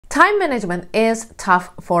Time management is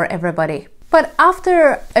tough for everybody. But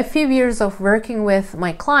after a few years of working with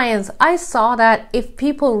my clients, I saw that if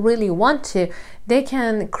people really want to, they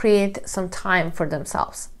can create some time for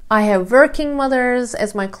themselves. I have working mothers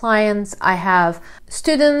as my clients. I have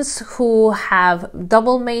students who have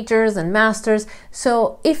double majors and masters.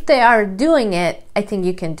 So if they are doing it, I think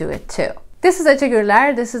you can do it too. This is Ece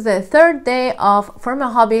Gurler. This is the third day of From a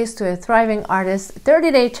Hobbyist to a Thriving Artist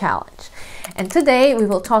 30-day challenge. And today we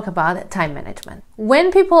will talk about time management.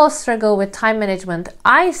 When people struggle with time management,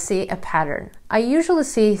 I see a pattern. I usually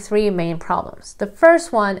see three main problems. The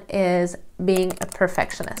first one is being a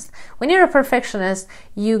perfectionist. When you're a perfectionist,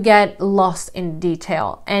 you get lost in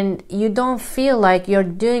detail and you don't feel like you're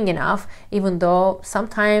doing enough, even though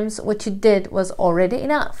sometimes what you did was already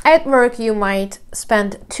enough. At work, you might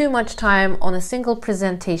spend too much time on a single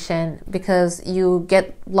presentation because you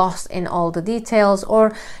get lost in all the details,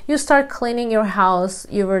 or you start cleaning your house.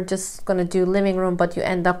 You were just gonna do living room, but you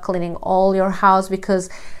end up cleaning all your house because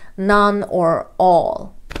none or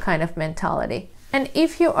all kind of mentality. And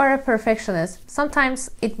if you are a perfectionist,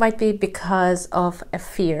 sometimes it might be because of a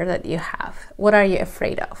fear that you have. What are you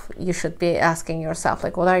afraid of? You should be asking yourself,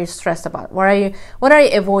 like, what are you stressed about? What are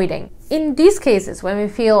you avoiding? In these cases, when we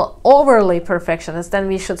feel overly perfectionist, then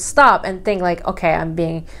we should stop and think like, okay, I'm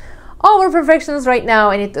being over perfectionist right now.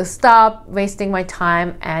 I need to stop wasting my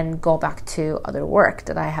time and go back to other work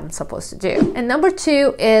that I am supposed to do. And number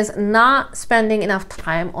two is not spending enough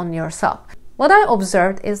time on yourself. What I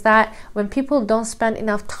observed is that when people don't spend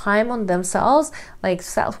enough time on themselves, like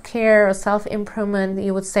self-care or self-improvement,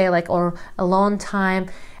 you would say, like, or alone time,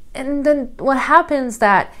 and then what happens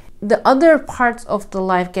that the other parts of the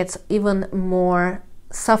life gets even more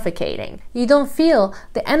suffocating. You don't feel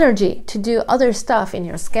the energy to do other stuff in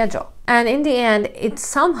your schedule. And in the end, it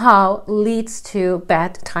somehow leads to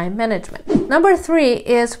bad time management. Number three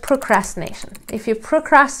is procrastination. If you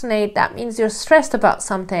procrastinate, that means you're stressed about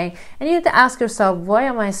something and you have to ask yourself, why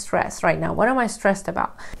am I stressed right now? What am I stressed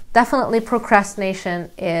about? Definitely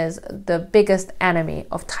procrastination is the biggest enemy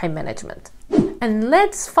of time management. And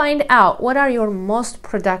let's find out what are your most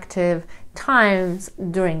productive times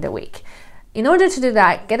during the week. In order to do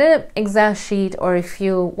that, get an Excel sheet, or if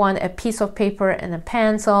you want, a piece of paper and a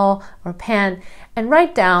pencil or pen, and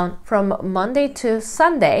write down from Monday to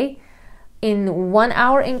Sunday in 1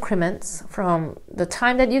 hour increments from the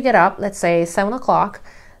time that you get up, let's say 7 o'clock,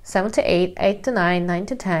 7 to 8, 8 to 9, 9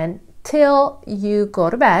 to 10, till you go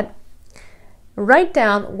to bed. Write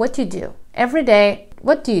down what you do every day.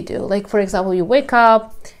 What do you do? Like, for example, you wake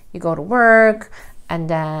up, you go to work, and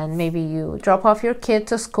then maybe you drop off your kid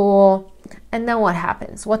to school. And then what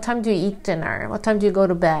happens? What time do you eat dinner? What time do you go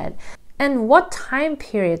to bed? And what time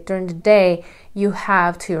period during the day you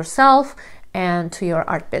have to yourself and to your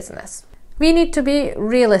art business. We need to be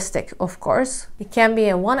realistic, of course. It can be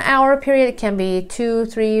a 1 hour period, it can be 2,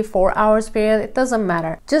 3, 4 hours period, it doesn't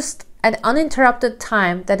matter. Just an uninterrupted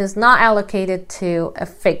time that is not allocated to a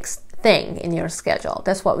fixed thing in your schedule.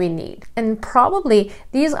 That's what we need. And probably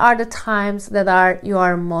these are the times that you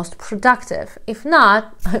are most productive. If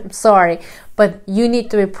not, I'm sorry, but you need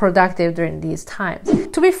to be productive during these times.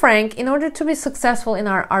 To be frank, in order to be successful in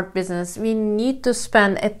our art business, we need to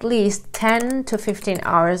spend at least 10 to 15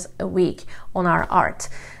 hours a week on our art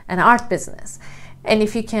and art business. And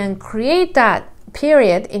if you can create that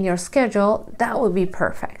period in your schedule, that would be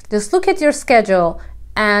perfect. Just look at your schedule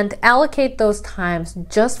and allocate those times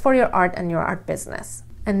just for your art and your art business.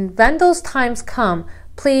 And when those times come,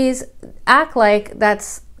 please act like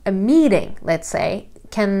that's a meeting, let's say,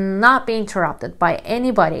 cannot be interrupted by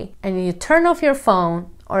anybody. And you turn off your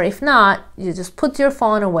phone, or if not, you just put your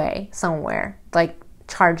phone away somewhere, like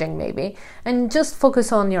charging maybe, and just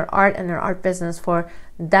focus on your art and your art business for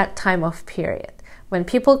that time of period. When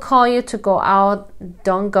people call you to go out,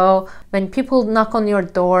 don't go. When people knock on your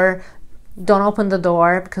door, don't open the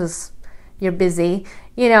door because you're busy.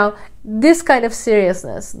 You know, this kind of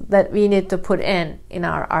seriousness that we need to put in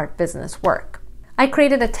our art business work. I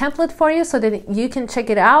created a template for you so that you can check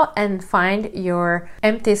it out and find your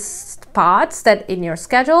empty spots that in your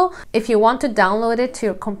schedule. If you want to download it to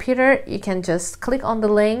your computer, you can just click on the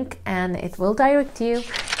link and it will direct you.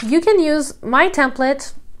 You can use my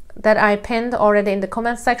template that I pinned already in the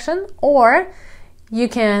comment section, or you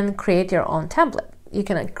can create your own template. You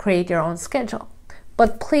can create your own schedule.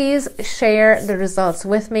 But please share the results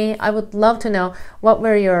with me. I would love to know, what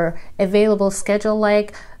were your available schedule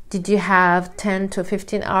like? Did you have 10 to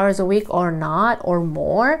 15 hours a week or not, or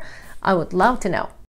more? I would love to know.